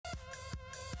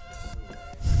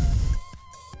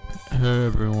Hey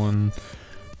everyone,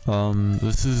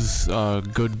 this is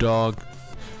Good Dog.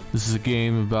 This is a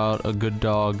game about a good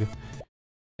dog,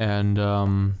 and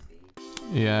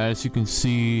yeah, as you can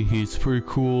see, he's pretty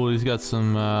cool. He's got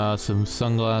some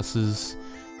sunglasses.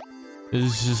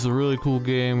 It's just a really cool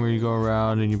game where you go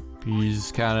around and you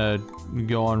just kind of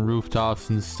go on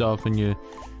rooftops and stuff, and you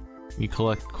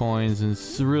collect coins, and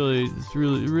it's a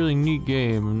really neat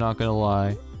game. I'm not gonna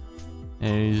lie.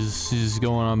 And he's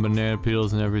going on banana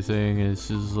peels and everything. And it's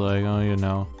just like, I don't even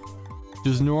know,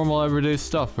 just normal everyday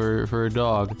stuff for a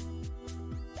dog.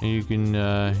 And you can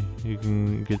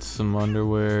get some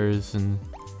underwears, and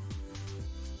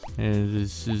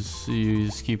it's just, you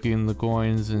just keep getting the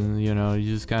coins, and you know,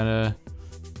 you just kind of,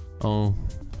 oh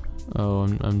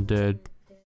I'm dead.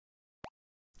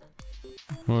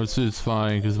 Well, it's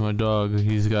fine because my dog,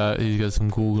 he's got some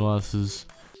cool glasses.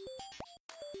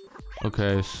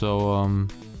 Okay, so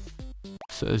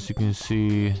as you can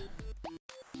see,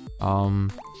 yeah,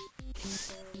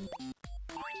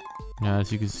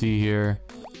 as you can see here,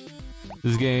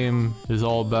 this game is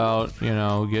all about, you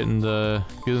know, getting the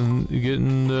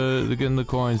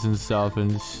coins and stuff,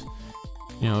 and it's,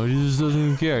 you know, he just doesn't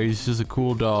even care. He's just a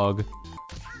cool dog.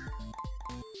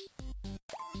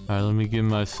 Alright, let me give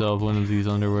myself one of these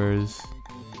underwears.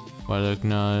 Why the heck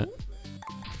not?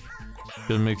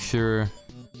 Gotta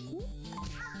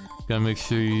make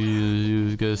sure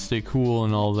you gotta stay cool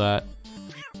and all that.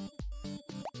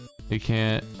 You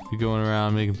can't be going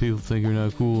around making people think you're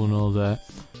not cool and all that.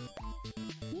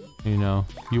 You know,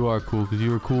 you are cool because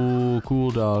you're a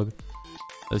cool dog.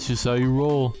 That's just how you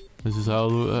roll. This is how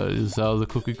the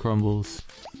cookie crumbles.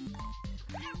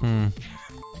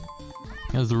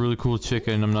 That's a really cool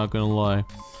chicken, I'm not gonna lie.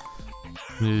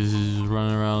 He's just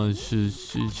running around with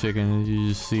his chicken, and you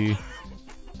just see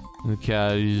the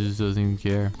cat, he just doesn't even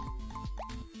care.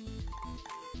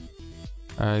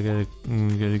 I gotta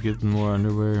get more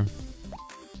underwear.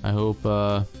 I hope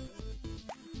you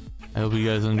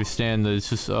guys understand that it's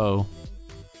just, I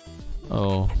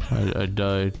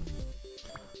died.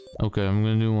 Okay, I'm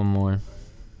gonna do one more.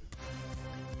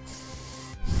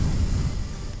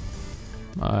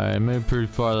 I made pretty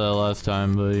far that last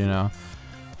time, but you know,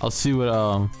 I'll see what,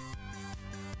 I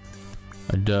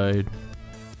died.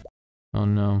 Oh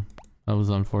no, that was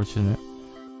unfortunate.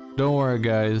 Don't worry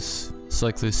guys, it's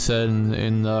like they said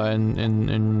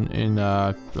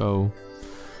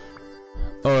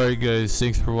Alright guys,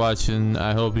 thanks for watching.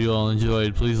 I hope you all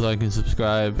enjoyed. Please like and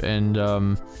subscribe, and